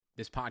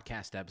This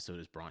podcast episode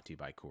is brought to you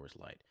by Coors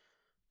Light.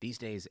 These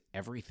days,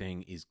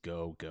 everything is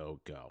go, go,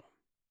 go.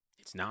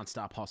 It's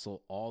nonstop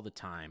hustle all the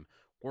time.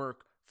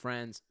 Work,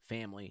 friends,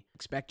 family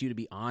expect you to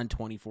be on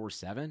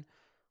 24/7.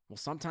 Well,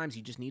 sometimes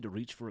you just need to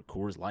reach for a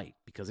Coors Light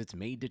because it's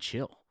made to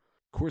chill.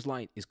 Coors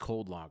Light is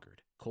cold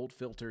lagered, cold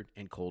filtered,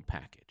 and cold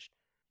packaged.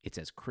 It's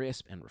as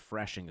crisp and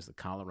refreshing as the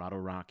Colorado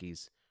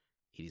Rockies.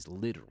 It is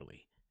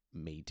literally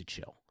made to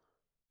chill.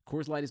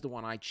 Coors Light is the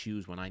one I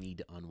choose when I need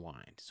to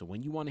unwind. So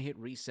when you want to hit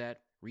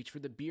reset, reach for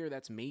the beer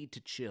that's made to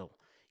chill.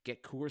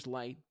 Get Coors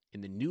Light in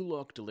the new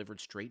look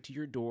delivered straight to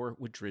your door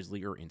with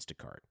Drizzly or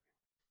Instacart.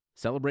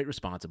 Celebrate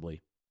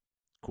responsibly.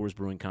 Coors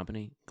Brewing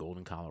Company,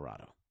 Golden,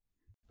 Colorado.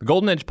 The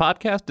Golden Edge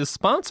podcast is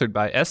sponsored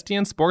by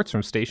STN Sports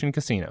from Station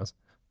Casinos.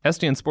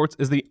 STN Sports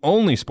is the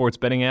only sports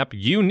betting app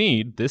you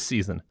need this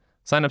season.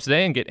 Sign up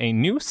today and get a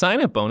new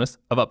sign-up bonus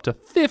of up to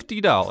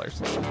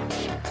 $50.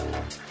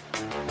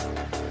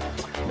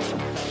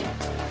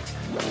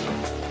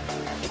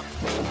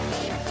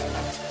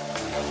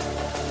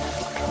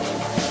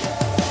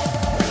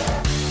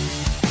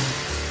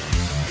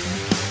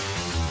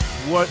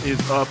 What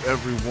is up,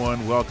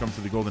 everyone? Welcome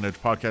to the Golden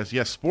Edge podcast.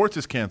 Yes, sports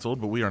is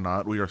canceled, but we are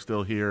not. We are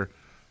still here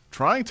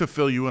trying to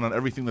fill you in on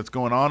everything that's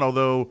going on,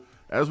 although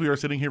as we are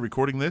sitting here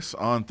recording this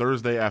on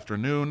Thursday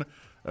afternoon,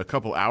 a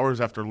couple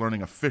hours after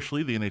learning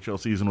officially the NHL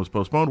season was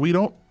postponed, we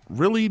don't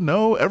really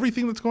know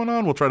everything that's going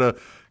on. We'll try to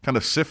kind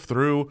of sift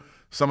through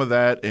some of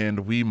that,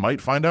 and we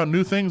might find out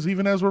new things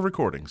even as we're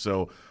recording.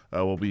 So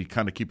we'll be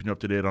kind of keeping you up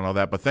to date on all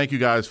that. But thank you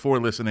guys for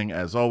listening.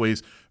 As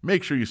always,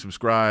 make sure you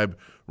subscribe,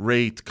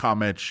 rate,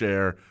 comment,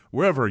 share,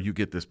 wherever you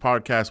get this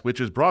podcast,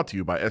 which is brought to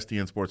you by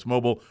STN Sports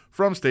Mobile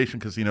from Station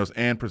Casinos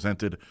and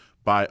presented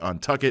by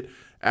Untuckit.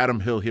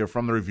 Adam Hill here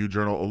from the Review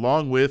Journal,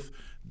 along with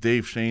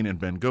Dave Shane and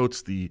Ben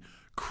Goetz, the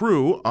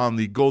crew on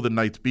the Golden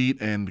Knights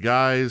beat. And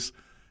guys,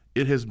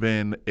 it has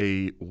been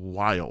a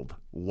wild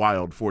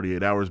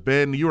 48 hours.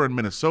 Ben, you are in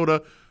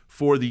Minnesota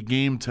for the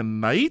game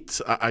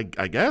tonight, I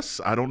guess.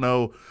 I don't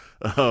know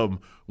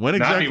when exactly.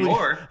 Not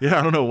anymore. Yeah,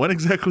 I don't know when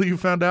exactly you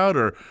found out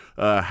or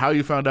how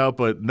you found out,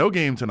 but no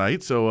game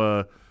tonight.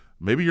 So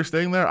maybe you're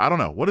staying there. I don't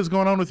know. What is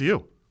going on with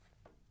you?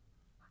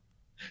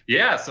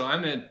 Yeah, so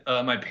I'm at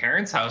my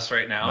parents' house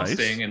right now, Nice.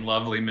 Staying in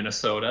lovely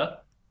Minnesota.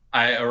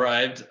 I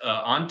arrived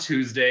on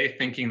Tuesday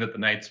thinking that the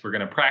Knights were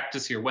going to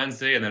practice here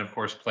Wednesday and then, of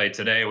course, play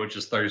today, which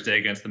is Thursday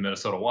against the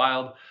Minnesota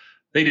Wild.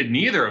 They did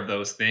neither of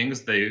those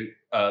things. They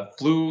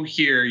flew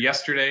here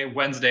yesterday,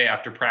 Wednesday,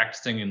 after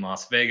practicing in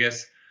Las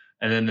Vegas.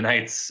 And then the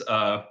Knights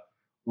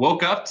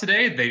woke up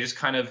today. They just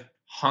kind of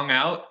hung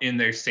out in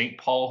their St.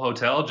 Paul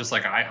hotel, just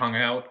like I hung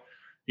out,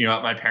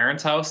 at my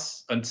parents'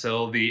 house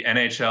until the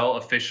NHL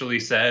officially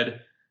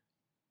said,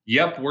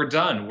 yep, we're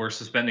done. We're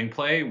suspending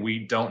play. We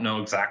don't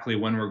know exactly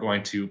when we're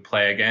going to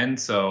play again.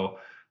 So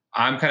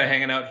I'm kind of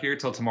hanging out here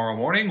till tomorrow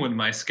morning when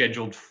my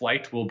scheduled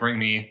flight will bring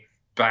me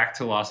back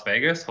to Las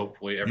Vegas.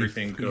 Hopefully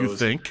everything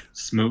goes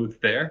smooth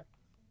there.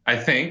 I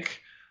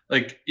think,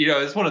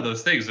 it's one of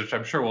those things which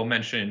I'm sure we'll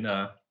mention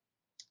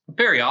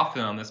very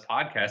often on this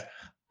podcast.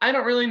 I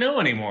don't really know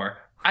anymore.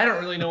 I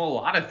don't really know a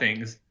lot of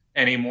things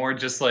anymore.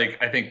 Just like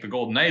I think the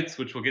Golden Knights,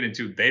 which we'll get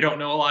into, they don't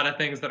know a lot of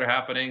things that are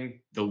happening.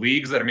 The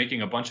leagues that are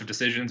making a bunch of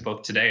decisions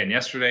both today and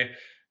yesterday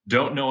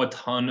don't know a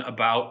ton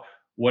about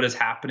what is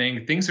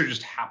happening. Things are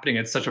just happening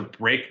at such a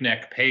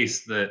breakneck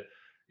pace that,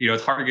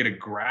 it's hard to get a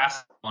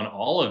grasp on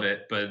all of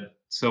it. But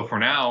so for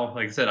now,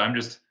 like I said, I'm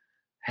just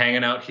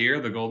hanging out here.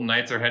 The Golden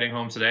Knights are heading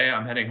home today.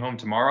 I'm heading home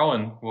tomorrow,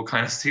 and we'll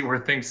kind of see where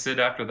things sit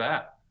after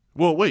that.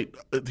 Well, wait,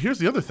 here's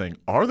the other thing.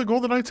 Are the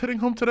Golden Knights heading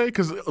home today?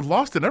 Because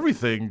lost in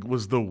everything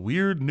was the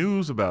weird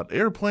news about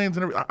airplanes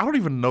and everything. I don't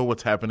even know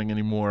what's happening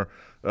anymore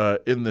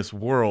in this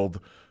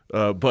world,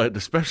 but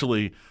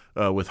especially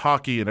with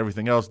hockey and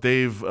everything else.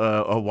 Dave,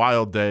 a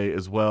wild day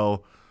as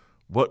well.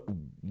 What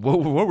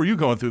were you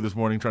going through this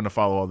morning trying to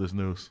follow all this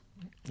news?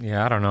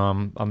 Yeah, I don't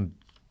know. I'm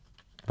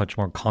much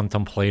more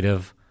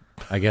contemplative,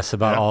 I guess,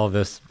 about all of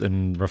this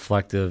and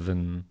reflective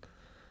and,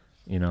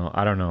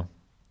 I don't know.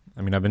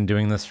 I mean, I've been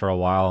doing this for a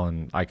while,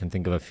 and I can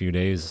think of a few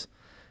days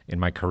in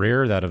my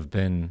career that have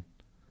been,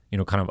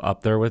 kind of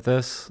up there with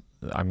this.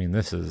 I mean,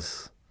 this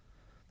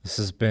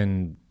has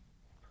been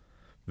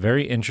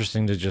very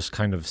interesting to just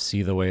kind of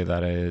see the way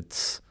that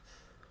it's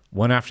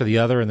one after the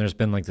other, and there's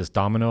been like this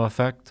domino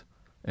effect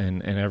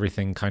and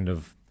everything kind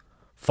of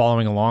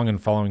following along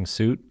and following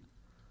suit.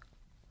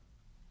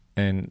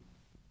 And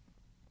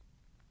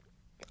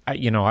I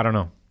don't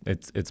know.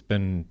 It's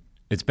been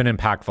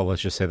impactful.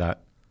 Let's just say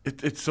that.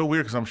 It's so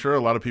weird because I'm sure a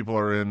lot of people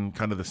are in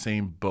kind of the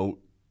same boat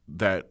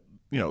that,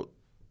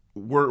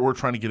 we're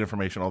trying to get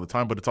information all the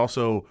time, but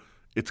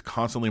it's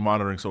constantly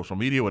monitoring social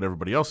media, what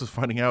everybody else is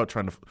finding out,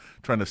 trying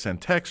to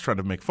send texts, trying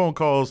to make phone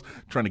calls,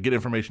 trying to get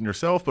information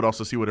yourself, but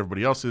also see what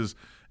everybody else is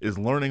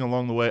learning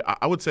along the way.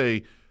 I would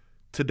say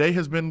today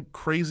has been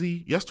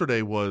crazy.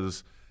 Yesterday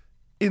was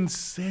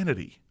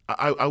insanity.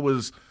 I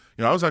was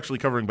actually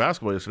covering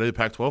basketball yesterday, the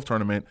Pac-12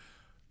 tournament.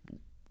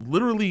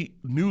 Literally,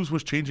 news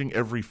was changing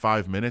every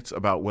 5 minutes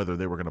about whether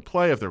they were going to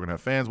play, if they were going to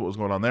have fans, what was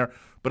going on there.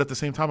 But at the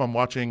same time, I'm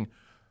watching,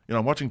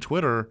 I'm watching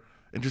Twitter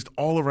and just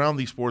all around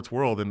the sports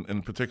world,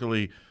 and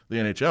particularly the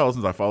NHL,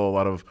 since I follow a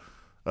lot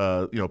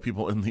of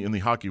people in the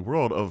hockey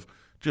world, of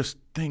just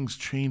things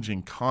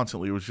changing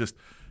constantly. It was just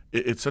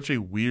it's such a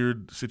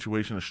weird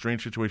situation, a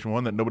strange situation,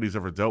 one that nobody's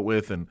ever dealt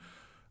with, and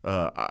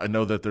I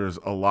know that there's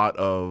a lot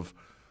of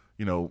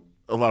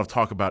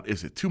talk about,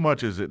 is it too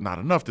much? Is it not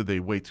enough? Did they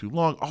wait too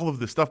long? All of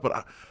this stuff.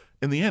 But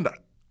in the end,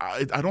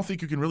 I don't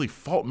think you can really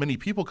fault many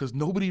people because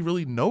nobody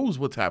really knows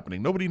what's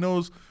happening. Nobody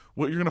knows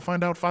what you're going to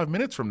find out 5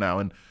 minutes from now.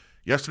 And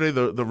yesterday,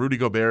 the Rudy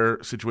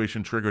Gobert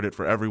situation triggered it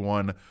for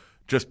everyone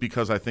just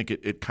because I think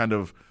it kind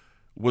of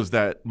was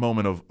that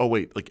moment of, oh,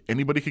 wait, like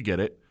anybody could get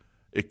it.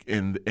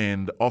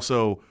 And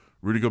also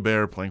Rudy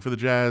Gobert playing for the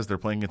Jazz. They're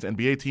playing against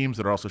NBA teams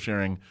that are also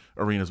sharing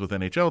arenas with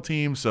NHL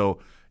teams. So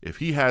if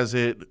he has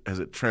it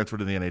transferred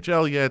to the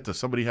NHL yet? Does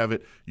somebody have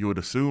it? You would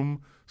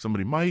assume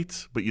somebody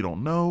might, but you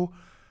don't know.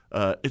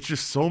 It's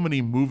just so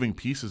many moving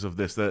pieces of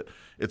this that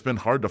it's been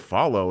hard to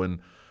follow. And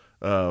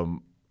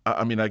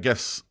I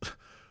guess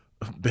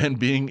Ben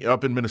being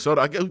up in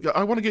Minnesota,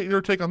 I want to get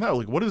your take on that.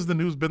 Like, what has the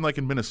news been like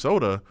in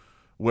Minnesota,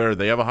 where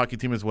they have a hockey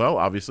team as well?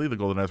 Obviously, the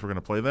Golden Knights were going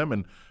to play them,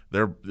 and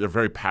they're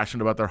very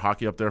passionate about their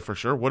hockey up there for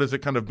sure. What has it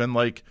kind of been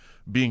like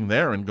being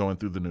there and going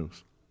through the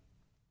news?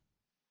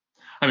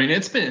 I mean,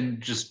 it's been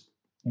just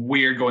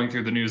weird going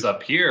through the news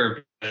up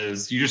here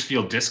because you just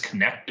feel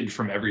disconnected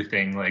from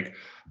everything. Like,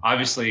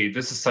 obviously,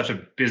 this is such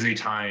a busy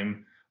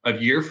time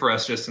of year for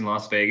us just in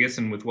Las Vegas,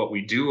 and with what we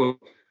do,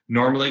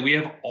 normally we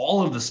have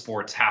all of the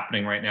sports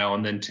happening right now,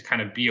 and then to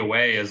kind of be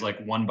away as like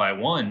one by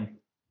one,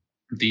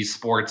 these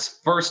sports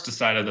first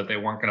decided that they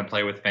weren't going to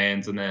play with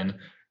fans, and then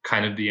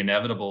kind of the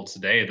inevitable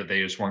today that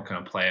they just weren't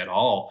going to play at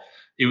all.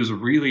 It was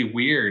really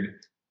weird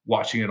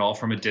watching it all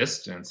from a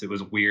distance. It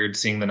was weird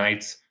seeing the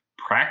Knights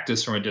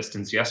practice from a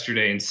distance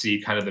yesterday and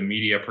see kind of the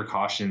media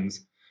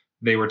precautions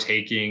they were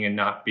taking and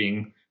not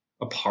being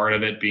a part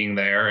of it, being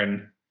there,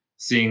 and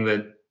seeing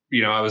that,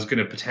 I was going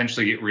to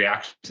potentially get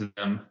reaction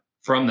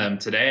from them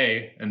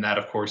today. And that,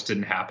 of course,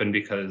 didn't happen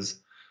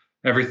because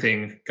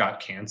everything got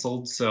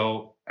canceled.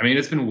 So, I mean,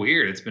 it's been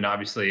weird. It's been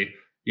obviously,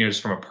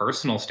 just from a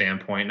personal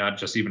standpoint, not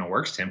just even a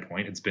work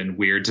standpoint, it's been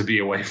weird to be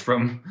away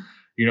from,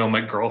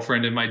 my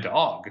girlfriend and my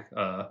dog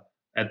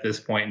at this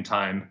point in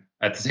time.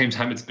 At the same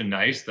time, it's been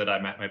nice that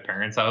I'm at my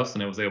parents' house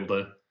and I was able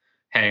to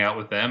hang out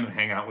with them and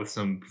hang out with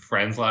some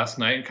friends last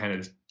night and kind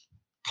of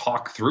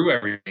talk through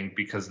everything,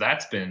 because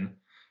that's been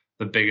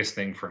the biggest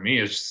thing for me.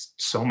 Is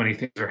just so many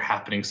things are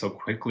happening so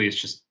quickly. It's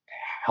just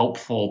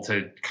helpful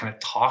to kind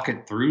of talk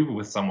it through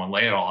with someone,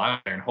 lay it all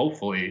out there. And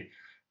hopefully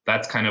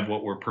that's kind of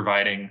what we're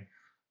providing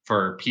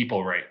for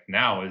people right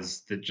now,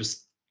 is that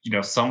just,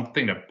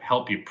 something to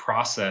help you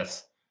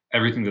process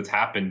everything that's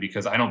happened,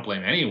 because I don't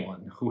blame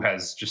anyone who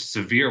has just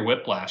severe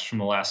whiplash from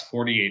the last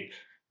 48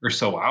 or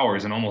so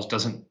hours and almost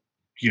doesn't,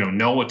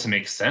 know what to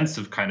make sense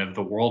of kind of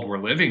the world we're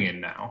living in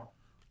now.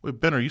 Wait,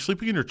 Ben, are you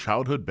sleeping in your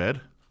childhood bed?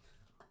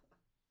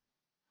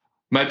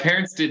 My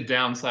parents did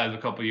downsize a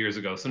couple years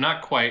ago, so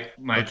not quite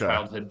my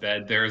childhood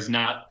bed. There is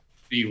not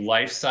the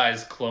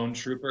life-size clone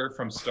trooper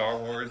from Star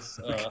Wars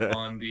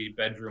on the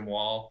bedroom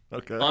wall.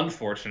 Okay.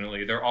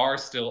 Unfortunately, there are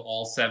still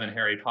all 7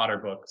 Harry Potter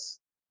books.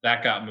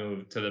 That got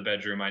moved to the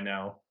bedroom I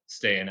now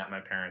stay in at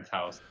my parents'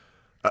 house.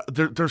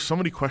 There's so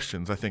many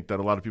questions, I think, that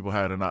a lot of people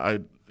had,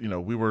 and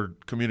we were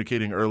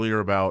communicating earlier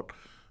about,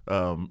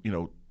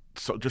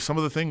 so just some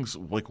of the things,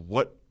 like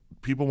what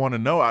people want to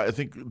know. I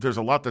think there's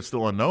a lot that's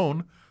still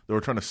unknown that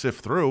we're trying to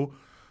sift through,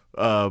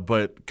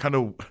 but kind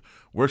of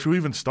where should we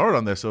even start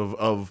on this?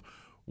 Of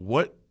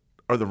what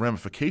are the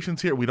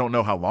ramifications here? We don't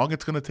know how long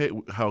it's going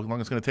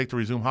to take to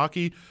resume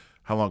hockey,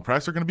 how long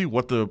practice are going to be,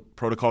 what the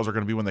protocols are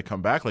going to be when they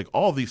come back. Like,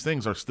 all these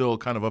things are still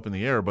kind of up in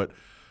the air, but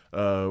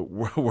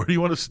where do you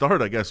want to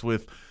start, I guess,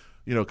 with,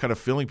 kind of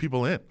filling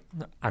people in?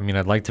 I mean,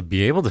 I'd like to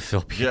be able to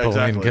fill people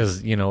in,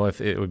 because,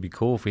 if it would be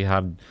cool if we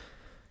had,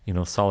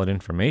 solid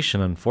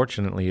information.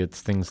 Unfortunately, it's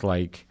things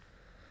like,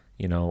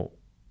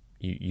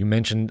 you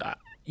mentioned,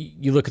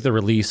 you look at the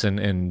release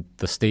and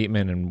the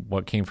statement and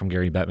what came from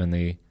Gary Bettman.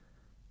 They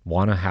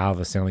want to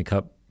have a Stanley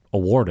Cup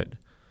awarded.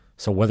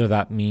 So whether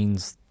that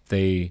means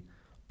they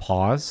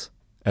pause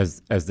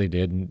as they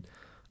did, and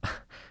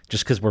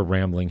just because we're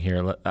rambling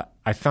here,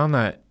 I found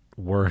that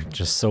word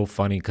just so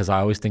funny, because I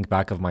always think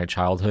back of my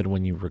childhood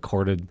when you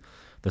recorded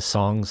the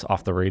songs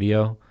off the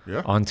radio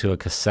onto a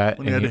cassette.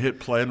 When you had to hit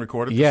play and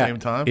record at the same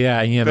time?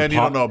 Yeah. And you Ben, you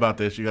don't know about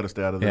this. You got to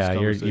stay out of this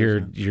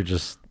conversation. You're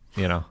just,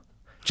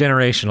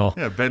 generational.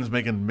 Yeah, Ben's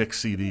making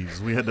mixed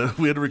CDs. We had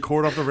to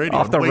record off the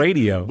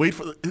radio. Wait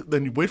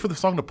for the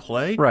song to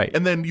play. Right.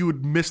 And then you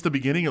would miss the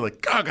beginning. You're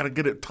like, I got to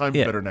get it timed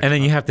better next time. And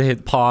then you have to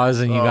hit pause,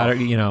 and you got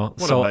to,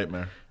 What a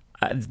nightmare.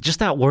 Just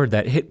that word,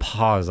 that hit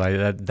pause,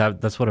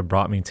 that's what it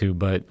brought me to.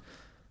 But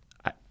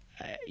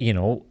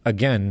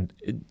again,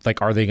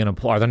 like, are the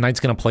Knights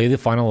going to play the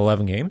final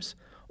 11 games,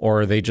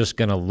 or are they just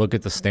going to look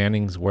at the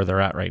standings where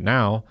they're at right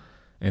now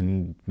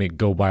and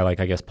go by, like,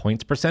 I guess,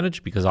 points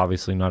percentage, because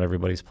obviously not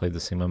everybody's played the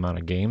same amount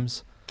of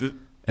games.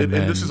 And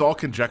this is all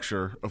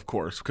conjecture, of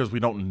course, because we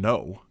don't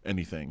know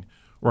anything.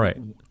 Right.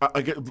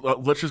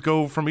 Let's just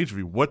go from each of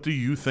you. What do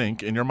you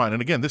think in your mind?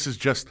 And again, this is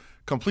just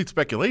complete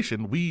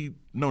speculation. We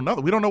know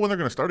nothing. We don't know when they're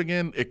going to start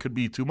again. It could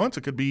be 2 months.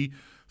 It could be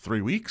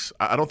 3 weeks.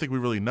 I don't think we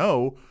really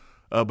know.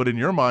 But in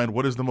your mind,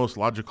 what is the most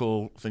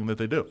logical thing that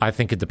they do? I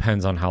think it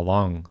depends on how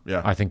long.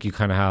 Yeah. I think you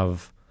kind of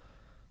have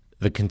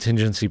the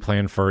contingency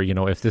plan for,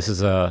 if this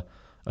is a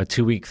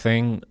 2-week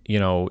thing,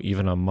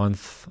 even a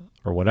month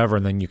or whatever,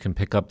 and then you can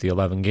pick up the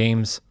 11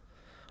 games,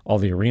 all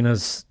the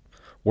arenas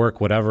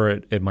work, whatever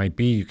it might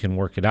be, you can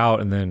work it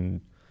out and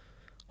then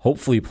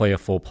hopefully play a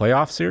full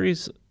playoff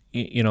series,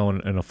 in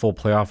a full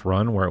playoff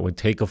run where it would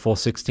take a full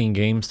 16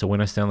 games to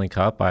win a Stanley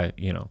Cup.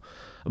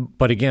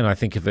 But again, I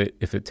think if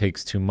it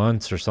takes 2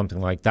 months or something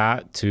like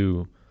that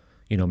to,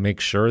 make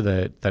sure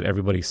that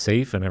everybody's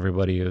safe and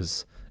everybody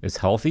is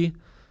healthy,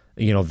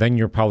 then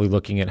you're probably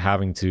looking at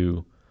having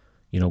to,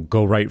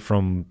 go right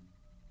from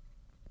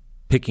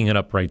picking it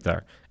up right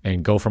there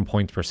and go from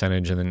points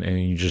percentage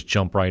and you just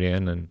jump right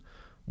in. And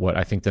what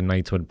I think the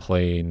Knights would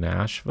play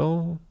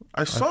Nashville.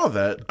 I saw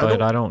that,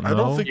 but I don't know. I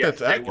don't think Yes,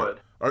 that's accurate.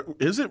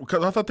 Is it?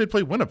 Because I thought they'd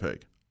play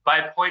Winnipeg.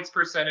 By points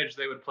percentage,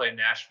 they would play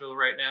Nashville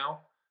right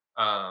now.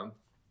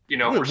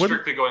 We're Wait,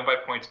 strictly going by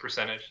points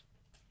percentage.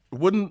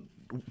 Wouldn't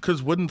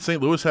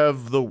St. Louis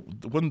have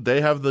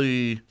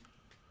they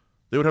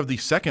would have the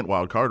second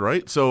wild card,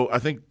 right? So I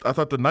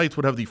thought the Knights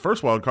would have the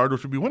first wild card,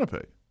 which would be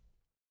Winnipeg.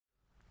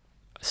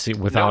 See,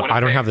 I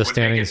don't have the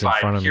standings in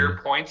front of me.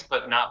 Pure points,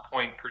 but not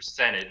point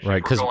percentage.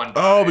 Right,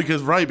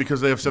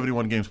 because they have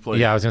 71 games played.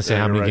 Yeah, I was gonna say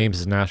how many games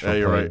is Nashville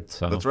you're played? Right.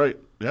 So that's right.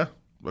 Yeah.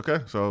 Okay.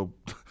 So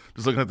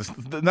just looking at this,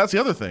 and that's the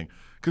other thing.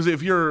 Because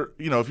if you're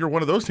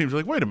one of those teams,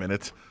 you're like, wait a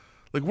minute,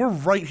 like we're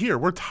right here,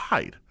 we're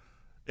tied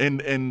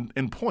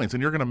in points,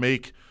 and you're gonna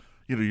make,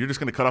 you're just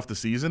gonna cut off the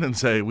season and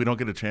say we don't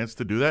get a chance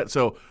to do that.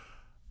 So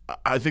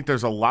I think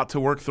there's a lot to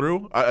work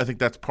through. I think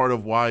that's part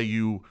of why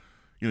you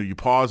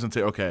pause and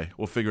say, okay,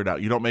 we'll figure it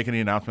out. You don't make any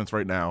announcements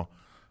right now.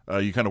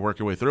 You kind of work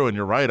your way through, and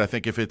you're right. I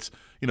think if it's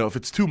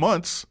 2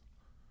 months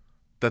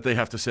that they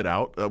have to sit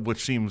out,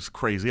 which seems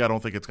crazy. I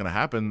don't think it's going to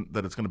happen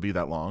that it's going to be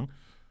that long.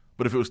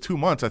 But if it was 2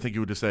 months, I think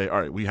you would just say,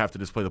 all right, we have to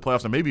just play the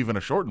playoffs, and maybe even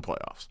a shortened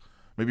playoffs,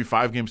 maybe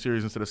 5-game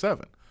series instead of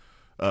 7.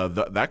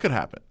 That could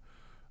happen.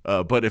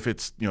 But if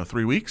it's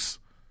 3 weeks,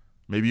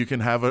 maybe you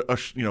can have a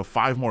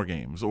 5 more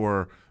games,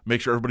 or make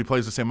sure everybody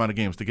plays the same amount of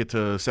games to get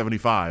to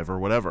 75 or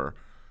whatever.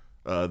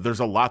 There's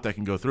a lot that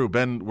can go through.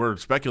 Ben, we're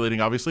speculating,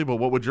 obviously, but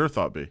what would your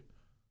thought be?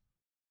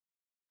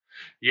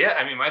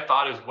 Yeah, my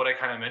thought is what I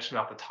kind of mentioned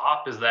off the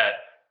top is that,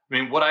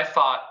 what I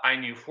thought I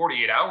knew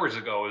 48 hours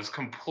ago is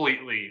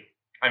completely,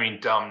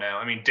 dumb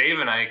now. Dave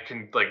and I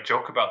can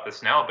joke about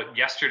this now, but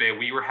yesterday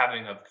we were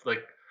having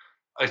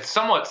a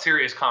somewhat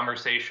serious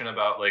conversation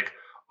about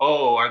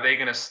are they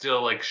going to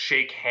still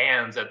shake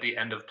hands at the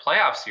end of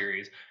playoff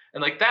series?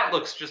 And that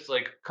looks just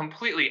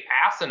completely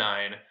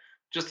asinine,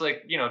 just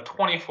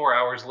 24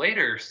 hours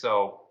later.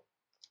 So,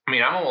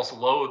 I'm almost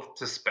loath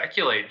to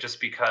speculate just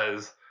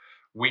because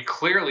we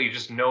clearly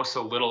just know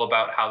so little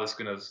about how this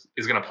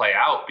is gonna play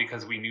out,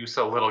 because we knew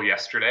so little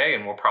yesterday,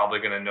 and we're probably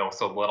gonna know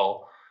so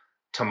little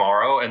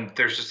tomorrow. And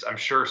there's just, I'm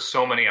sure,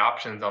 so many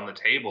options on the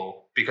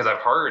table, because I've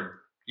heard,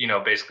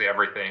 basically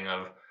everything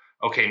of,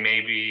 okay,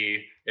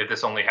 maybe if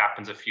this only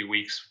happens a few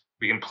weeks,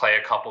 we can play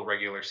a couple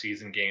regular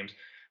season games.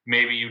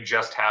 Maybe you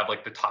just have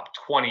the top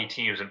 20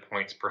 teams in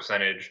points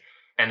percentage,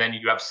 and then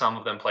you have some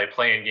of them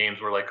play-in games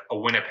where a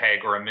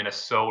Winnipeg or a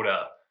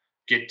Minnesota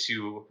get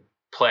to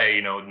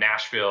play,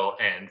 Nashville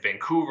and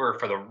Vancouver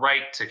for the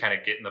right to kind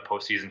of get in the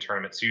postseason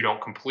tournament, so you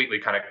don't completely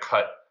kind of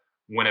cut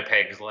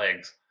Winnipeg's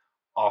legs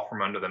off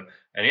from under them.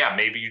 And yeah,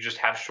 maybe you just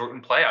have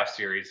shortened playoff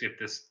series if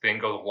this thing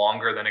goes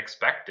longer than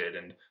expected.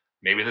 And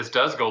maybe this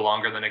does go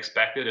longer than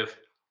expected if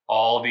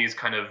all these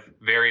kind of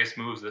various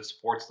moves that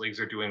sports leagues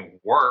are doing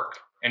work,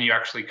 and you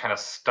actually kind of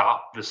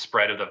stop the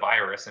spread of the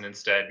virus, and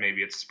instead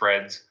maybe it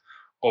spreads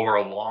over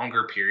a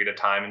longer period of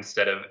time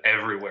instead of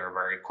everywhere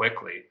very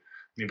quickly.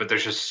 But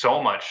there's just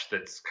so much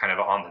that's kind of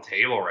on the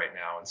table right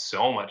now, and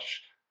so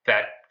much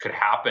that could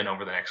happen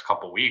over the next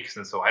couple of weeks.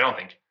 And so I don't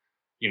think,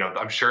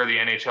 I'm sure the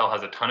NHL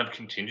has a ton of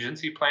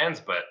contingency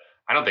plans, but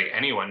I don't think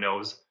anyone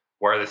knows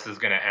where this is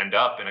going to end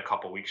up in a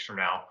couple of weeks from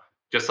now.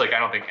 Just like I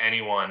don't think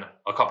anyone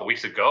a couple of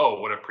weeks ago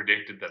would have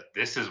predicted that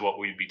this is what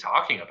we'd be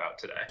talking about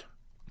today.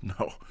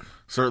 No,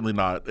 certainly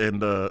not.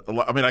 And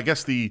I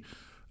guess there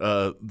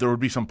would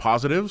be some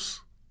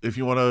positives if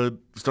you want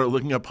to start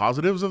looking at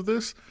positives of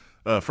this.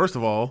 First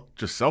of all,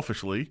 just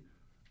selfishly,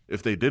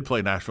 if they did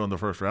play Nashville in the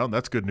first round,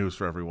 that's good news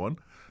for everyone.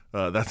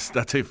 That's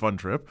a fun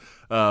trip.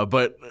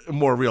 But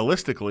more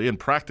realistically and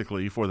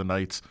practically for the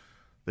Knights,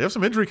 they have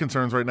some injury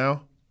concerns right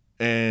now,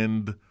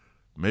 and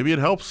maybe it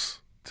helps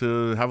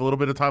to have a little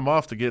bit of time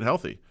off to get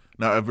healthy.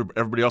 Now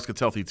everybody else gets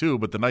healthy too,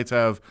 but the Knights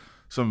have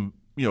some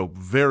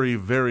very,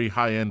 very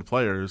high-end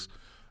players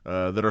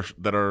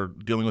that are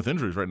dealing with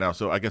injuries right now.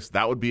 So I guess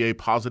that would be a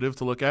positive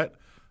to look at.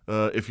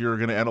 If you're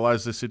going to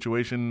analyze this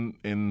situation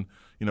in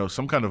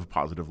some kind of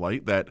positive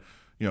light, that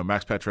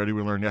Max Pacioretty,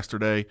 we learned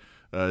yesterday,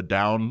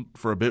 down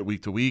for a bit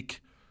week to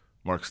week.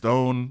 Mark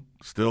Stone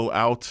still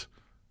out.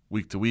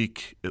 week to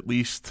week at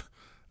least.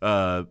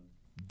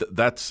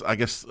 That's, I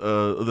guess,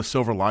 the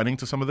silver lining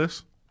to some of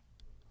this.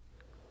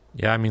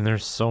 Yeah, I mean,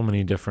 there's so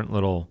many different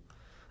little.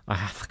 I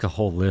have like a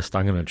whole list.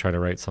 I'm going to try to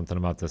write something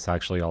about this.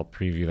 Actually, I'll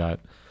preview that.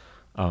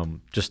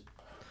 Just,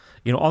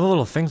 all the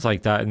little things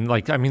like that. And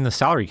like, I mean, the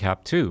salary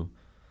cap too,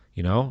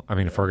 I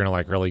mean, if we're going to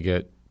like really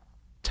get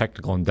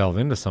technical and delve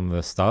into some of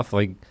this stuff,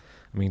 like,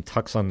 I mean,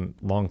 Tuck's on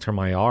long-term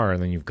IR,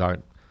 and then you've got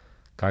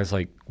guys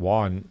like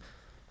Waugh. And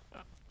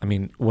I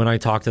mean, when I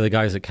talk to the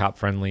guys at Cap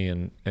Friendly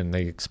and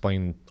they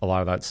explain a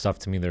lot of that stuff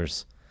to me,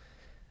 there's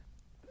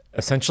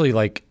essentially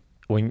like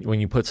when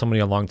you put somebody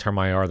on long-term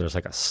IR, there's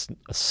like a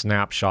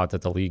snapshot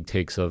that the league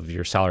takes of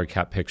your salary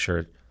cap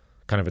picture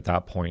kind of at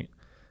that point.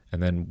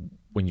 And then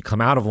when you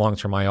come out of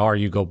long-term IR,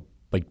 you go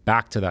like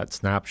back to that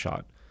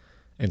snapshot.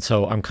 And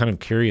so I'm kind of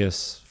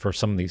curious for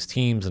some of these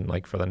teams and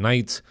like for the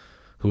Knights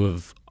who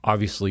have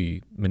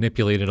obviously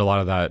manipulated a lot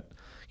of that,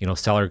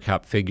 salary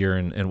cap figure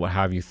and what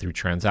have you through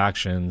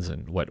transactions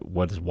and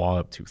what is Waugh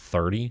up to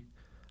 30,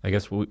 I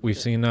guess we've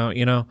seen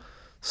now,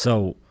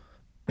 So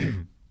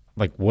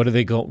like, what do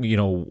they go,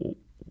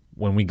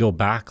 when we go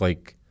back,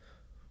 like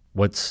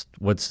what's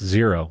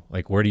zero?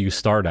 Like, where do you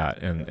start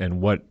at? And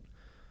what,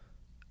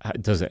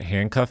 does it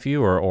handcuff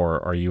you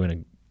or are you in a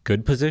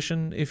good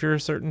position if you're a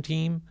certain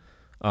team?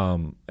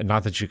 And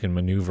not that you can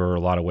maneuver a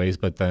lot of ways,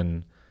 but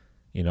then,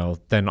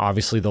 then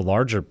obviously the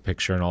larger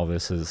picture in all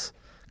this is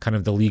kind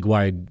of the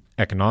league-wide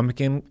economic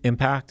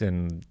impact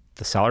and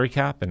the salary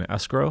cap and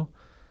escrow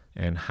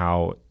and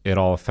how it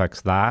all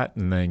affects that.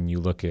 And then you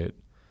look at,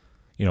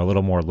 a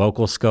little more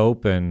local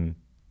scope and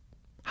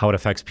how it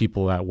affects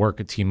people that work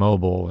at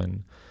T-Mobile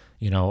and,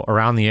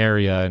 around the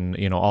area and,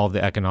 all of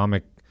the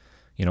economic,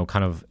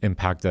 kind of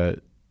impact that,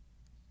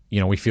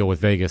 we feel with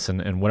Vegas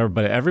and whatever,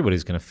 but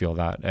everybody's going to feel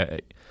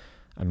that.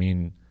 I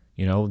mean,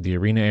 the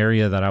arena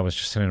area that I was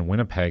just in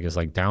Winnipeg is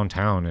like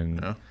downtown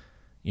and,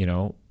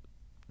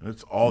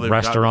 it's all they've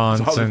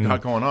restaurants got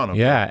going on.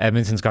 Yeah,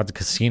 Edmonton's got the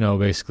casino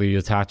basically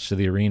attached to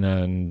the arena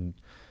and,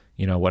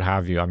 what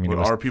have you. I mean,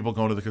 are people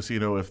going to the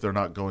casino if they're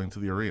not going to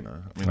the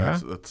arena? I mean,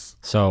 that's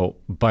so.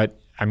 But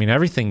I mean,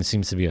 everything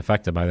seems to be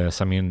affected by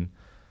this. I mean,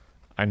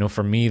 I know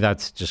for me,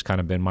 that's just kind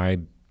of been my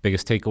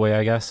biggest takeaway,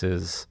 I guess,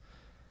 is,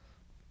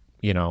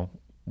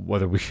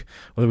 whether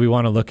we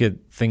want to look at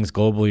things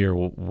globally or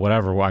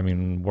whatever. I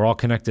mean, we're all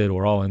connected.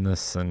 We're all in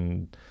this,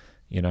 and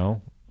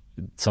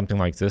something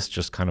like this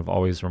just kind of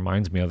always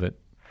reminds me of it.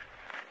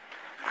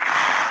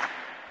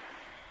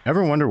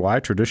 Ever wonder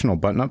why traditional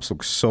button-ups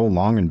look so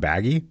long and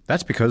baggy?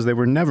 That's because they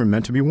were never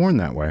meant to be worn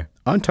that way.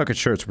 Untucked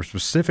shirts were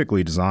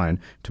specifically designed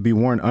to be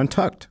worn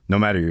untucked. No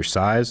matter your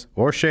size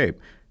or shape,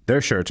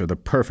 their shirts are the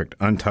perfect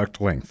untucked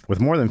length.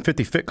 With more than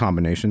 50 fit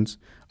combinations,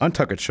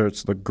 Untucked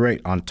shirts look great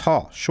on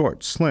tall,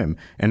 short, slim,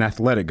 and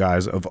athletic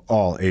guys of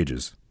all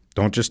ages.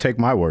 Don't just take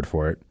my word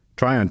for it.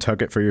 Try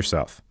Untuck It for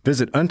yourself.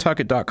 Visit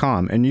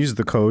untuckit.com and use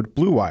the code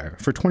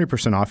BLUEWIRE for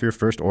 20% off your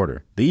first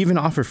order. They even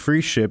offer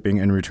free shipping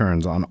and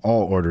returns on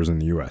all orders in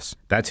the U.S.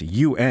 That's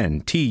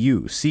UNTUCKIT.com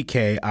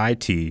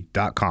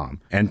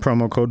and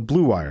promo code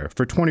BLUEWIRE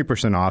for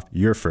 20% off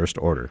your first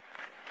order.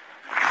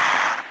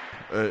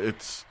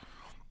 It's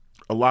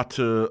a lot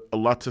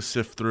to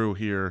sift through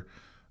here,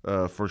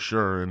 for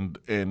sure.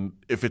 And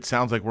if it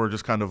sounds like we're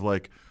just kind of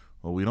like,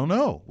 well, we don't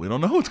know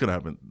what's going to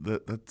happen,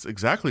 that's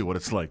exactly what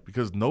it's like,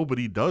 because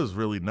nobody does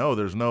really know.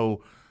 There's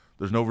no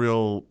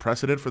real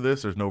precedent for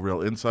this. There's no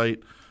real insight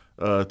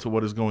to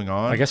what is going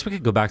on. I guess we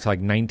could go back to like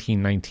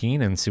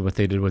 1919 and see what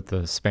they did with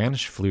the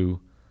Spanish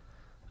flu.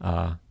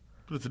 But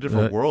it's a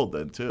different world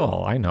then too.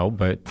 Well, I know,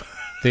 but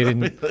they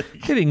didn't they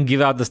didn't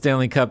give out the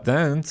Stanley Cup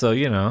then, so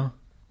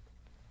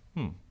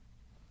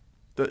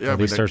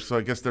So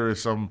I guess there is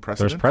some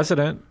precedent. There's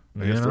precedent.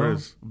 I guess there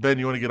is. Ben,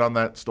 you want to get on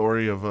that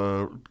story of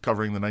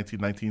covering the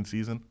 1919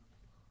 season?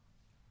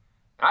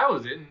 I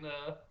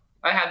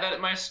had that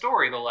in my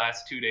story the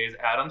last 2 days,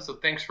 Adam, so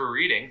thanks for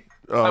reading.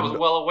 I was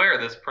well aware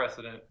of this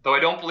precedent, though I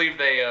don't believe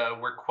they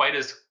were quite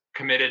as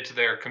committed to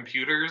their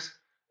computers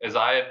as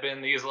I have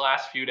been these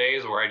last few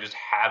days, where I just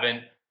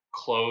haven't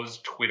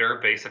closed Twitter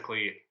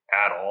basically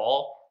at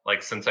all,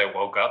 like since I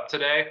woke up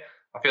today.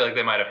 I feel like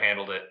they might have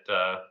handled it.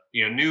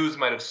 News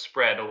might have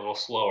spread a little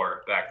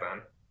slower back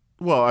then.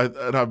 Well,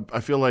 I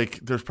feel like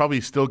there's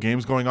probably still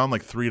games going on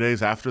like 3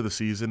 days after the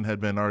season had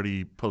been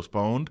already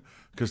postponed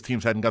because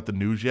teams hadn't got the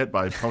news yet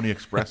by Pony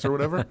Express or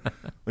whatever.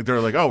 Like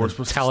they're like, oh, we're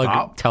supposed to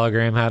stop.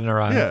 Telegram hadn't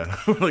arrived. Yeah,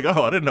 like,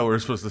 oh, I didn't know we were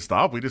supposed to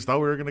stop. We just thought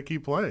we were going to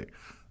keep playing.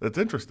 That's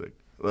interesting.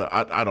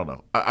 I don't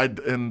know.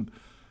 And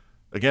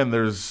again,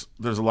 there's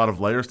a lot of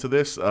layers to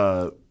this.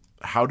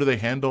 How do they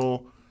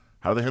handle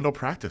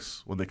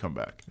practice when they come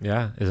back?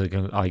 Yeah, is it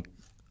going to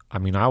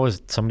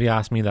somebody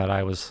asked me that.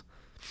 I was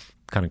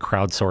kind of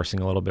crowdsourcing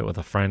a little bit with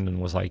a friend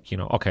and was like,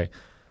 okay,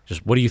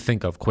 just what do you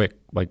think of quick?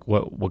 Like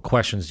what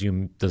questions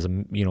does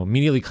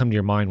immediately come to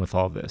your mind with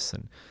all of this?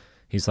 And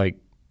he's like,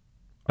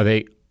 are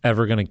they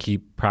ever going to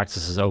keep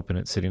practices open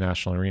at City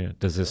National Arena?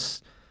 Does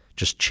this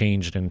just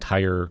change an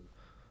entire,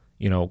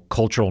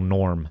 cultural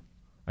norm,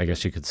 I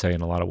guess you could say, in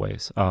a lot of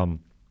ways?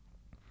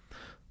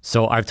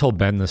 So I've told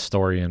Ben this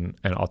story, and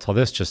I'll tell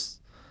this,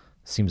 just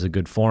seems a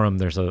good forum.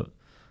 There's a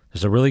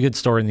really good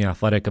story in The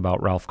Athletic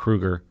about Ralph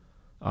Kruger,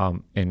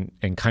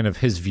 and kind of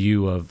his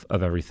view of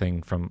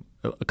everything from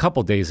a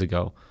couple days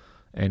ago.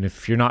 And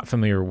if you're not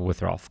familiar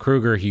with Ralph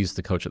Kruger, he's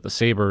the coach at the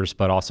Sabres,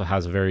 but also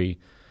has a very,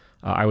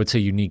 I would say,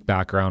 unique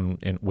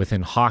background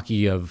within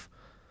hockey.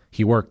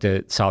 He worked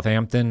at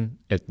Southampton,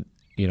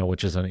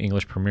 which is an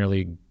English Premier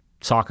League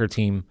soccer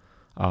team.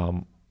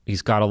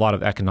 He's got a lot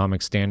of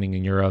economic standing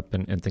in Europe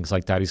and things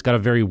like that. He's got a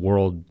very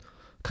world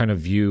kind of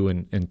view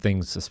and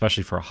things,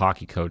 especially for a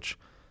hockey coach.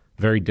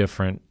 Very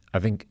different. I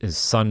think his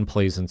son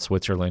plays in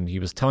Switzerland. He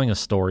was telling a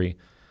story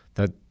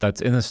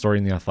that's in the story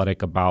in The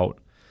Athletic about,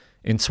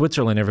 in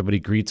Switzerland, everybody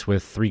greets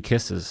with 3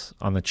 kisses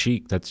on the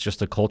cheek. That's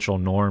just a cultural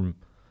norm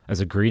as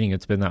a greeting.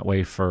 It's been that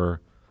way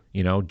for,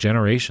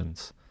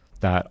 generations,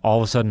 that all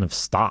of a sudden have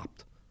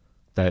stopped,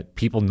 that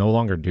people no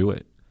longer do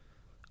it.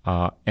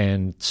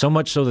 And so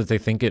much so that they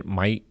think it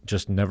might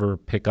just never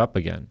pick up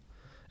again.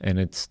 And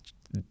it's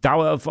that,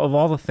 of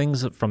all the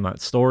things from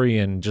that story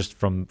and just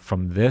from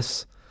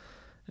this,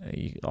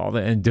 all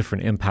the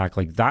different impact,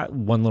 like that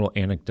one little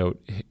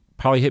anecdote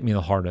probably hit me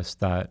the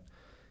hardest, that,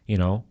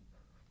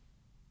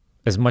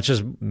 as much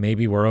as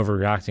maybe we're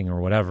overreacting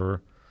or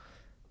whatever,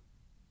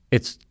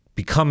 it's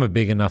become a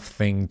big enough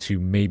thing to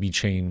maybe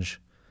change,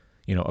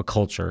 a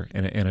culture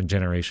in a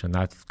generation.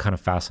 That kind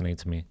of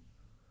fascinates me.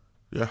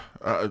 Yeah.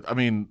 I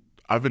mean,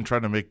 I've been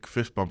trying to make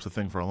fist bumps a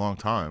thing for a long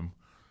time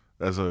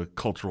as a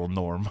cultural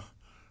norm.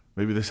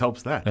 Maybe this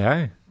helps that.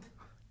 Yeah.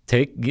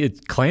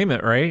 Claim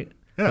it, right?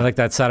 Yeah. Like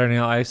that Saturday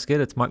Night Live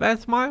skit.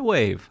 That's my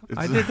wave.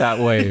 I did that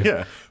wave.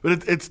 Yeah.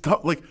 But it's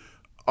tough. Like,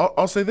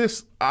 I'll say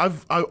this. I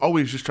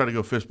always just try to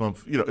go fist bump.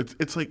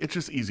 It's like, it's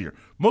just easier.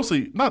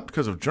 Mostly not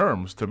because of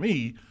germs. To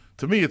me,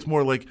 it's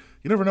more like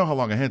you never know how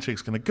long a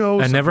handshake's going to go.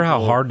 And never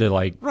how hard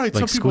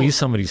to squeeze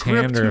somebody's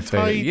hand, or if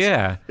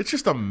they, It's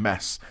just a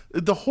mess.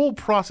 The whole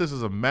process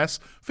is a mess.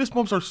 Fist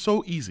bumps are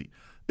so easy.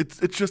 It's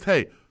just,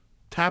 hey,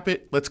 tap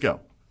it, let's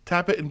go.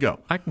 Tap it and go.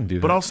 I can do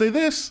that. But I'll say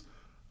this.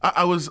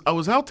 I was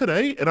out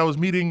today and I was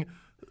meeting,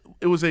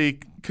 it was a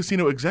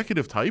casino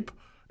executive type,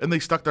 and they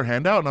stuck their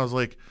hand out and I was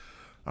like,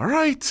 all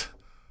right,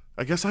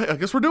 I guess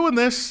we're doing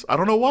this. I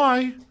don't know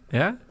why.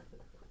 Yeah.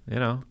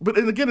 But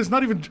and again, it's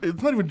not even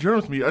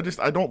germs to me.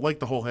 I don't like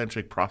the whole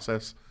handshake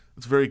process.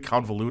 It's very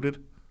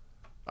convoluted.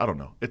 I don't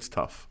know. It's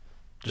tough.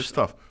 It's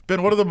tough.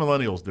 Ben, what are the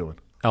millennials doing?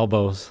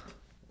 Elbows.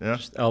 Yeah.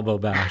 Just elbow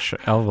bash.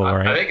 Elbow,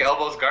 right? I think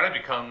elbows going to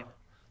become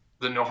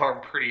the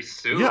norm pretty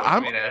soon. Yeah, I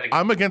think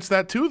I'm against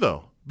that too,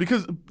 though,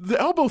 because the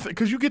elbow thing,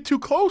 because you get too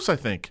close. I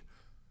think,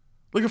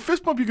 like a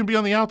fist bump, you can be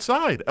on the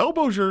outside.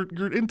 Elbows,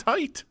 you're in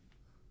tight.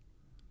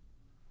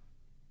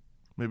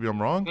 Maybe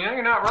I'm wrong. Yeah,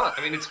 you're not wrong.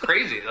 I mean, it's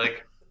crazy.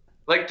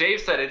 Like Dave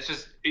said, it's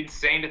just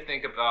insane to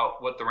think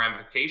about what the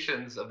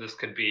ramifications of this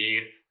could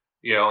be,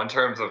 in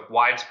terms of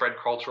widespread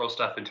cultural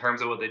stuff, in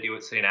terms of what they do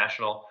at City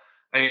National.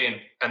 I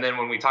mean, and then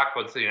when we talk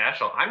about City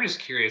National, I'm just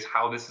curious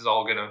how this is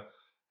all going to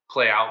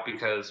play out,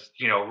 because,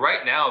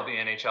 right now the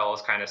NHL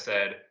has kind of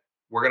said,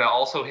 we're going to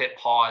also hit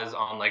pause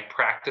on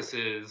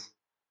practices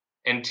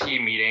and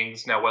team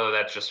meetings. Now, whether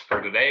that's just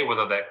for today,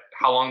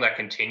 how long that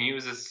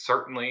continues is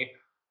certainly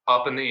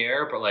up in the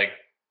air. But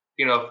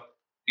if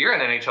you're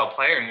an NHL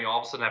player and you all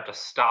of a sudden have to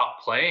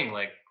stop playing,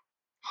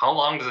 how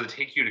long does it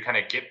take you to kind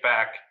of get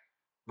back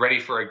ready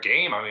for a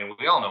game? I mean,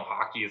 we all know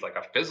hockey is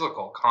a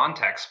physical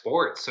contact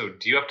sport. So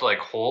do you have to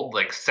hold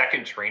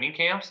second training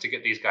camps to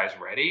get these guys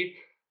ready?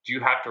 Do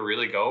you have to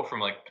really go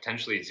from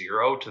potentially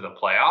zero to the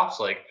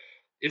playoffs?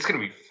 It's going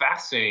to be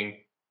fascinating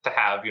to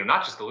have,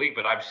 not just the league,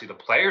 but obviously the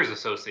Players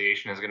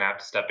Association is going to have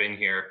to step in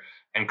here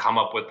and come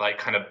up with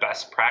kind of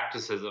best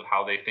practices of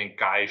how they think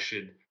guys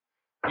should,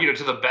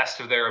 to the best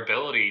of their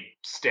ability,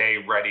 stay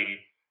ready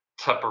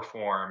to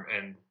perform.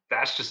 And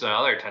that's just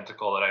another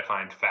tentacle that I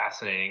find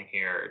fascinating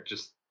here.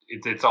 Just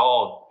it's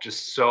all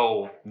just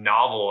so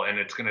novel, and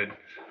it's going to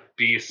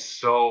be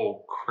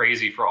so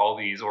crazy for all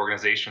these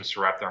organizations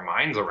to wrap their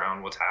minds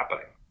around what's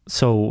happening.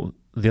 So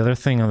the other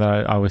thing that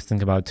I always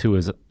think about too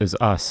is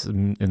us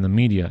in the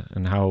media,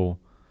 and how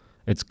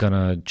it's going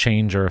to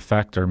change or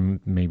affect, or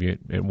maybe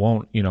it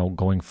won't,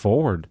 going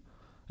forward.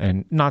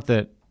 And not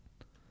that,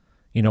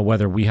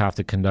 whether we have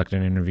to conduct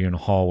an interview in a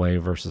hallway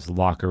versus the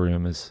locker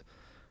room is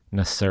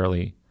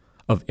necessarily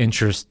of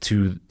interest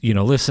to,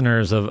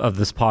 listeners of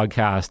this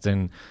podcast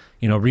and,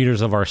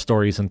 readers of our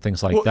stories and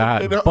things like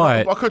that.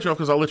 But I'll cut you off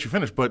because I'll let you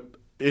finish. But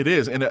it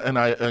is, and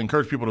I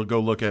encourage people to go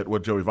look at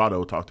what Joey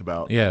Votto talked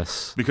about.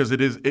 Yes, because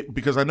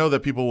because I know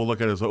that people will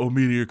look at it as,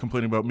 media,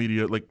 complaining about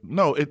media.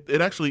 No,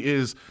 it actually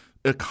is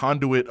a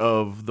conduit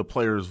of the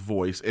player's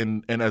voice.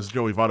 And as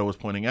Joey Votto was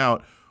pointing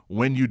out,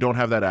 when you don't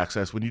have that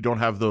access, when you don't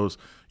have those,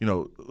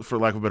 for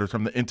lack of a better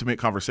term, the intimate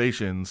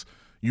conversations,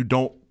 you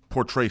don't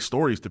portray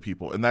stories to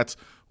people, and that's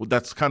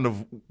kind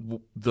of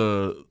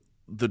the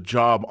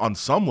job on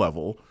some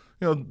level.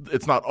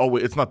 It's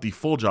not the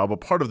full job. A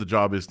part of the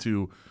job is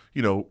to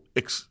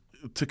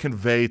to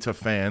convey to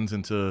fans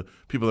and to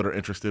people that are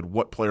interested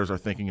what players are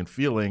thinking and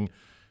feeling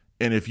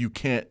And if you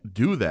can't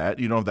do that,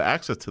 you don't have the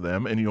access to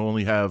them, and you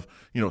only have,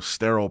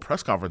 sterile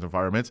press conference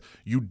environments,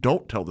 you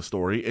don't tell the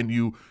story, and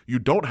you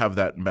don't have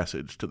that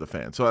message to the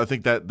fans. So I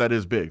think that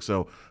is big.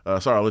 So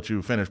sorry, I'll let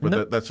you finish,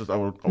 but that's just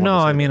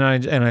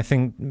I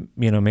think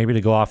maybe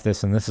to go off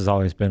this, and this has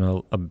always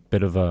been a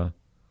bit of a,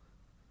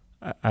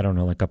 I don't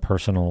know, like a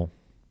personal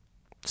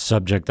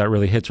subject that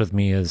really hits with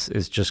me is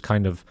just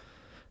kind of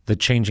the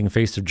changing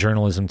face of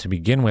journalism to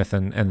begin with,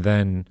 and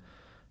then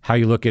how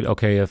you look at,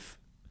 okay, if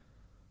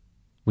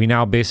we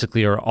now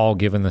basically are all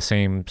given the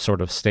same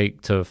sort of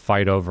stake to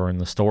fight over in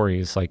the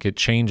stories, like it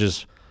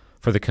changes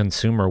for the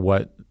consumer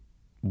what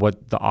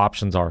the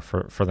options are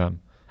for them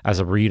as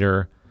a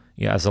reader,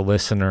 as a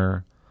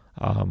listener,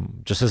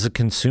 just as a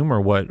consumer,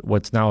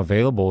 what's now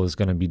available is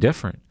going to be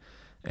different,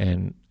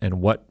 and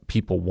what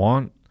people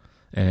want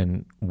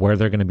and where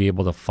they're going to be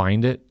able to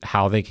find it,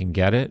 how they can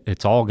get it.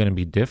 It's all going to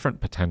be different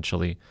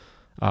potentially.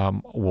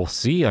 We'll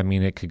see. I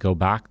mean, it could go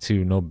back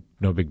to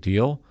no big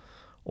deal,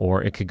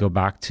 or it could go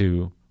back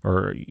to,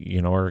 or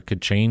it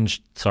could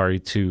change,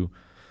 to,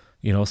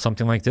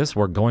 something like this,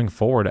 where going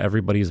forward,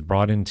 everybody's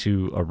brought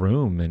into a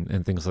room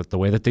and things like the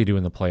way that they do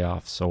in the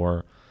playoffs,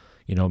 or,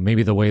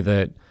 maybe the way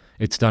that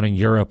it's done in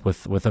Europe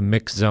with a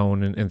mix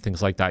zone and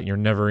things like that. You're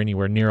never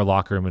anywhere near a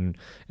locker room,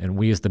 and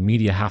we as the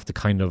media have to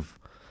kind of,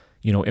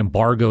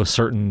 embargo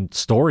certain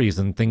stories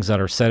and things that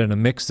are said in a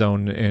mix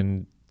zone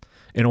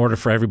in order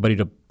for everybody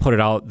to put it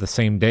out the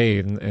same day,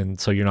 and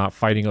so you're not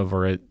fighting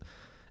over it.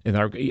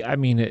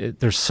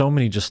 There's so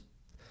many just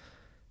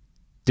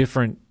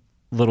different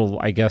little,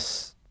 I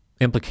guess,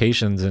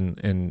 implications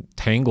and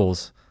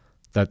tangles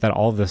that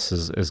all this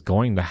is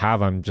going to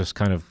have. I'm just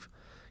kind of,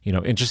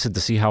 interested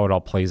to see how it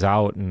all plays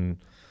out, and,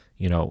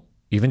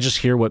 even just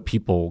hear what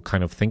people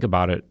kind of think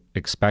about it,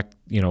 expect,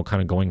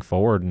 kind of going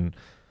forward, and,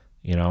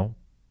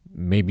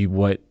 maybe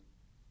what,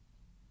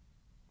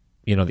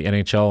 the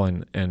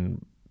NHL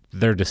and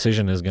their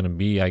decision is going to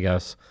be, I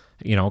guess,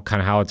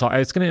 kind of how it's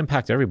going to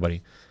impact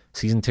everybody,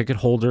 season ticket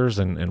holders,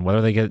 and whether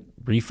they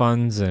get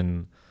refunds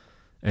and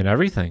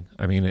everything.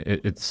 I mean,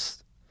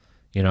 it's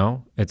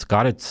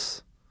got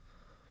its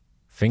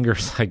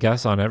fingers, I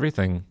guess, on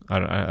everything.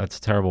 That's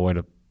a terrible way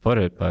to put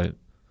it, but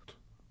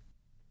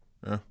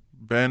yeah.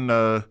 Ben,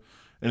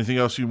 anything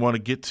else you want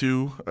to get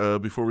to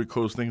before we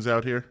close things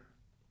out here?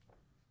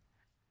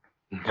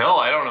 No,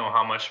 I don't know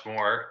how much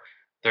more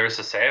there's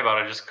to say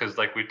about it, just because,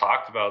 like we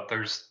talked about,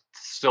 there's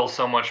still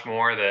so much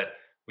more that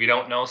we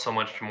don't know, so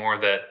much more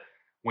that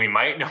we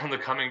might know in the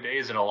coming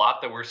days, and a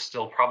lot that we're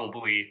still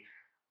probably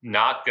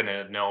not going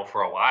to know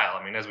for a while.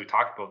 I mean, as we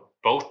talked about,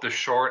 both the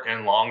short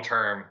and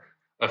long-term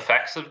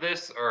effects of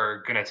this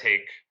are going to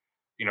take,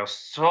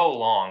 so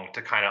long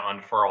to kind of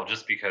unfurl,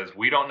 just because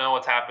we don't know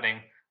what's happening.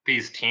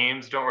 These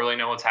teams don't really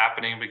know what's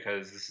happening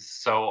because this is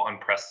so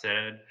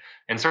unprecedented.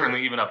 And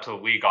certainly even up to the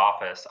league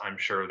office, I'm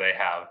sure they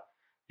have,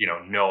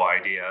 no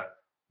idea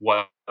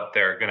what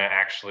they're going to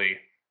actually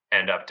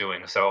end up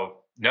doing.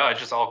 So no, it's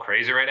just all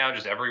crazy right now.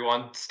 Just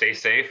everyone stay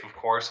safe. Of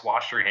course,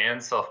 wash your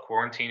hands,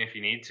 self-quarantine if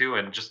you need to,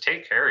 and just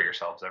take care of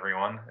yourselves,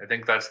 everyone. I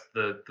think that's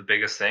the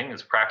biggest thing,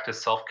 is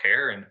practice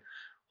self-care, and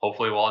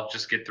hopefully we'll all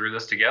just get through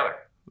this together.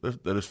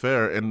 That is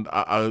fair. And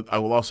I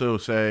will also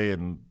say,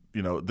 and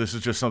this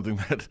is just something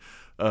that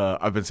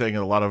I've been saying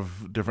in a lot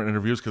of different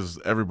interviews, because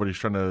everybody's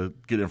trying to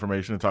get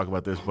information and talk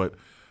about this,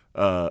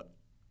 but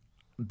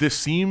this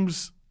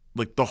seems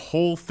like the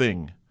whole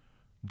thing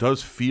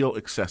does feel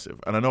excessive.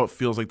 And I know it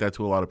feels like that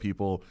to a lot of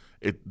people.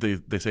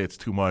 They say it's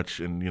too much,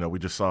 and we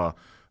just saw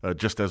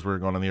just as we're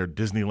going on the air,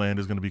 Disneyland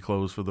is going to be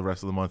closed for the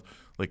rest of the month.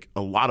 Like,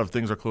 a lot of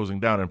things are closing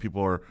down, and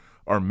people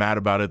are mad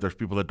about it. There's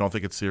people that don't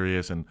think it's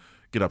serious and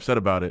get upset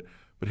about it.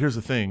 But here's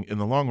the thing: in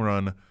the long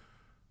run,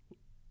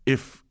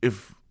 if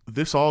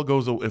this all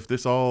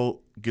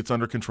gets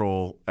under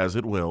control, as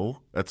it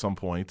will at some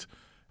point,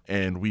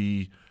 and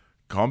we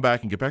come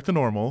back and get back to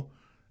normal,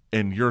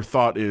 and your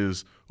thought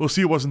is, well,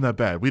 see, it wasn't that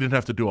bad, we didn't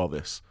have to do all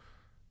this,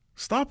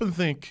 stop and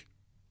think,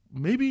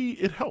 maybe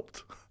it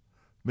helped.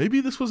 Maybe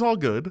this was all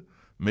good.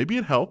 Maybe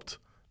it helped.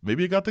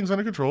 Maybe it got things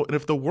under control. And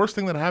if the worst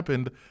thing that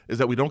happened is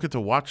that we don't get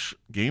to watch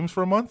games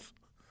for a month,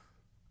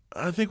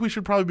 I think we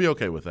should probably be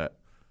okay with that.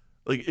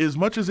 Like, as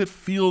much as it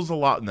feels a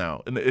lot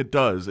now, and it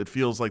does, it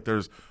feels like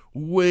there's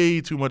way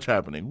too much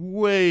happening,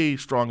 way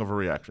strong of a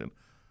reaction.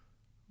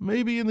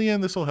 Maybe in the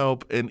end this will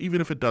help, and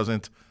even if it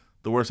doesn't,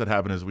 the worst that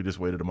happened is we just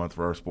waited a month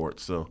for our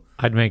sports. So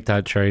I'd make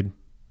that trade.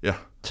 Yeah.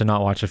 To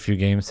not watch a few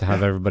games, to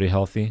have everybody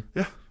healthy.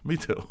 Yeah, me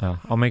too.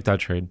 I'll make that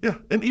trade. Yeah,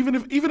 and even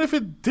if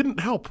it didn't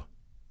help,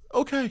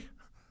 okay,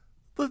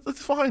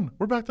 that's fine.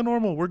 We're back to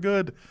normal. We're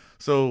good.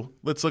 So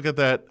let's look at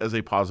that as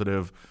a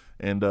positive,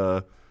 and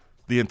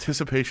the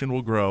anticipation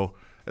will grow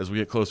as we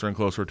get closer and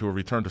closer to a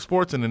return to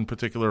sports, and in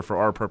particular for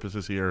our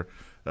purposes here,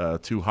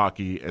 to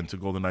hockey and to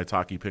Golden Knights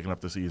hockey picking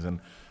up the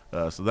season.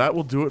 So that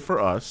will do it for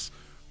us.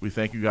 We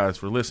thank you guys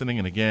for listening,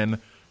 and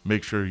again,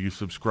 make sure you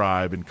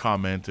subscribe and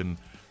comment and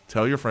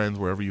tell your friends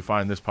wherever you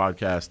find this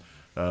podcast.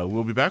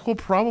 We'll be back. We'll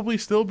probably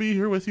still be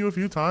here with you a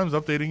few times,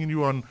 updating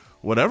you on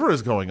whatever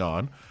is going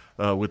on.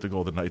 with the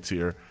Golden Knights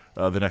here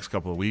the next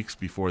couple of weeks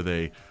before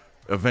they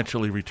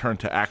eventually return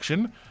to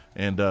action.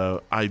 And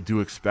I do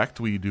expect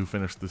we do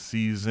finish the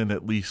season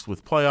at least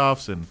with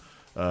playoffs and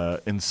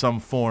in some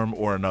form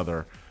or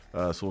another.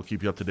 So we'll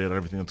keep you up to date on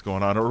everything that's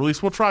going on, or at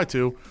least we'll try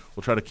to.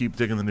 We'll try to keep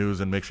digging the news,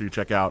 and make sure you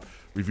check out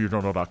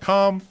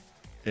ReviewJournal.com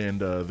and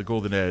the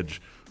Golden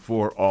Edge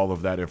for all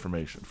of that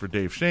information. For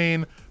Dave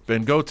Shane,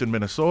 Ben Goetz in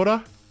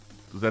Minnesota.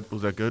 Was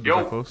that good? Yo.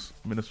 Was that close?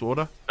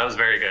 Minnesota? That was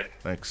very good.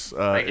 Thanks.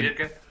 Thank you, did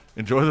good.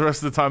 Enjoy the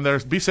rest of the time there.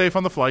 Be safe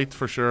on the flight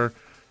for sure.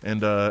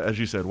 And as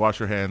you said, wash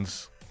your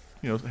hands,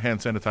 hand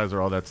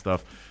sanitizer, all that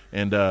stuff.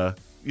 And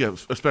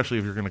especially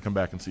if you're going to come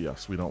back and see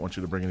us. We don't want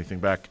you to bring anything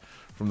back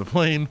from the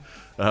plane,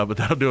 but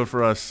that'll do it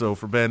for us. So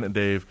for Ben and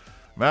Dave,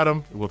 I'm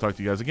Adam. We'll talk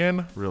to you guys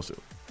again real soon.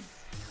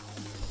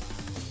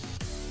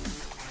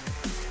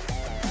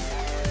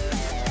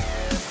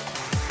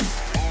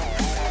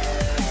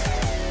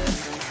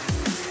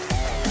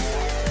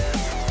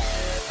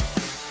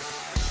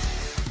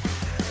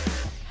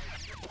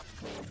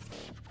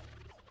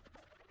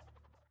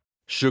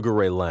 Sugar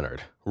Ray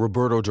Leonard,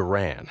 Roberto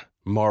Duran,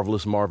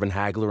 Marvelous Marvin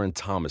Hagler, and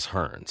Thomas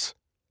Hearns.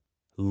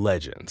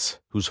 Legends,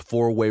 whose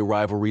four-way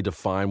rivalry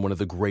defined one of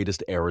the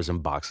greatest eras in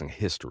boxing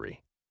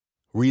history.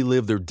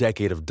 Relive their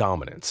decade of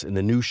dominance in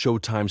the new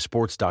Showtime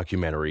sports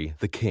documentary,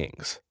 The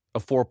Kings, a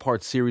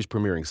 4-part series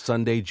premiering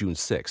Sunday, June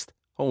 6th,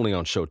 only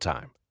on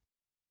Showtime.